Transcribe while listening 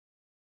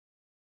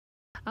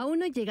Aún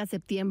no llega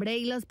septiembre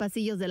y los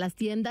pasillos de las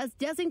tiendas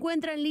ya se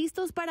encuentran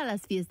listos para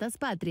las fiestas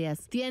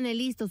patrias. ¿Tiene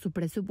listo su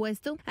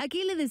presupuesto?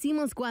 Aquí le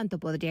decimos cuánto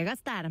podría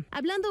gastar.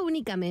 Hablando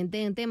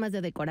únicamente en temas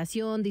de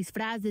decoración,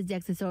 disfraces y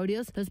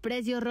accesorios, los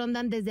precios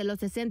rondan desde los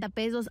 60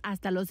 pesos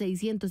hasta los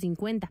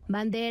 650.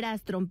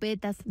 Banderas,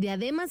 trompetas,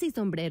 diademas y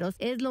sombreros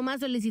es lo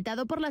más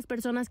solicitado por las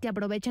personas que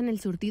aprovechan el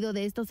surtido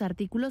de estos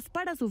artículos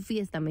para su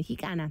fiesta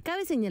mexicana.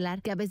 Cabe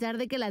señalar que a pesar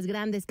de que las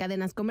grandes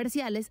cadenas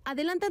comerciales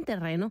adelantan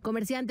terreno,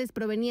 comerciantes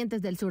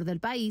provenientes del sur del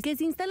país que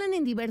se instalan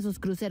en diversos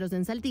cruceros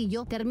en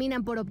Saltillo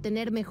terminan por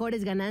obtener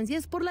mejores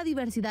ganancias por la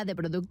diversidad de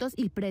productos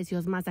y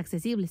precios más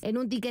accesibles. En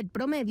un ticket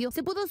promedio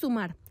se pudo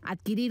sumar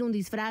adquirir un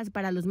disfraz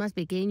para los más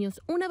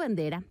pequeños, una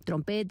bandera,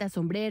 trompeta,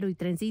 sombrero y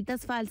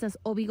trencitas falsas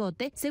o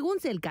bigote, según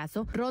sea el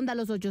caso, ronda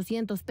los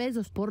 800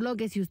 pesos, por lo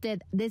que si usted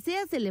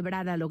desea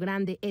celebrar a lo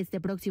grande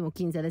este próximo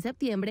 15 de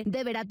septiembre,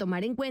 deberá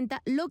tomar en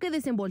cuenta lo que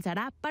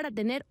desembolsará para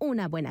tener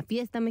una buena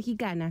fiesta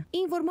mexicana.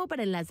 Informó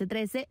para Enlace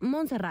 13,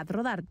 Montserrat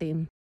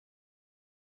Rodarte.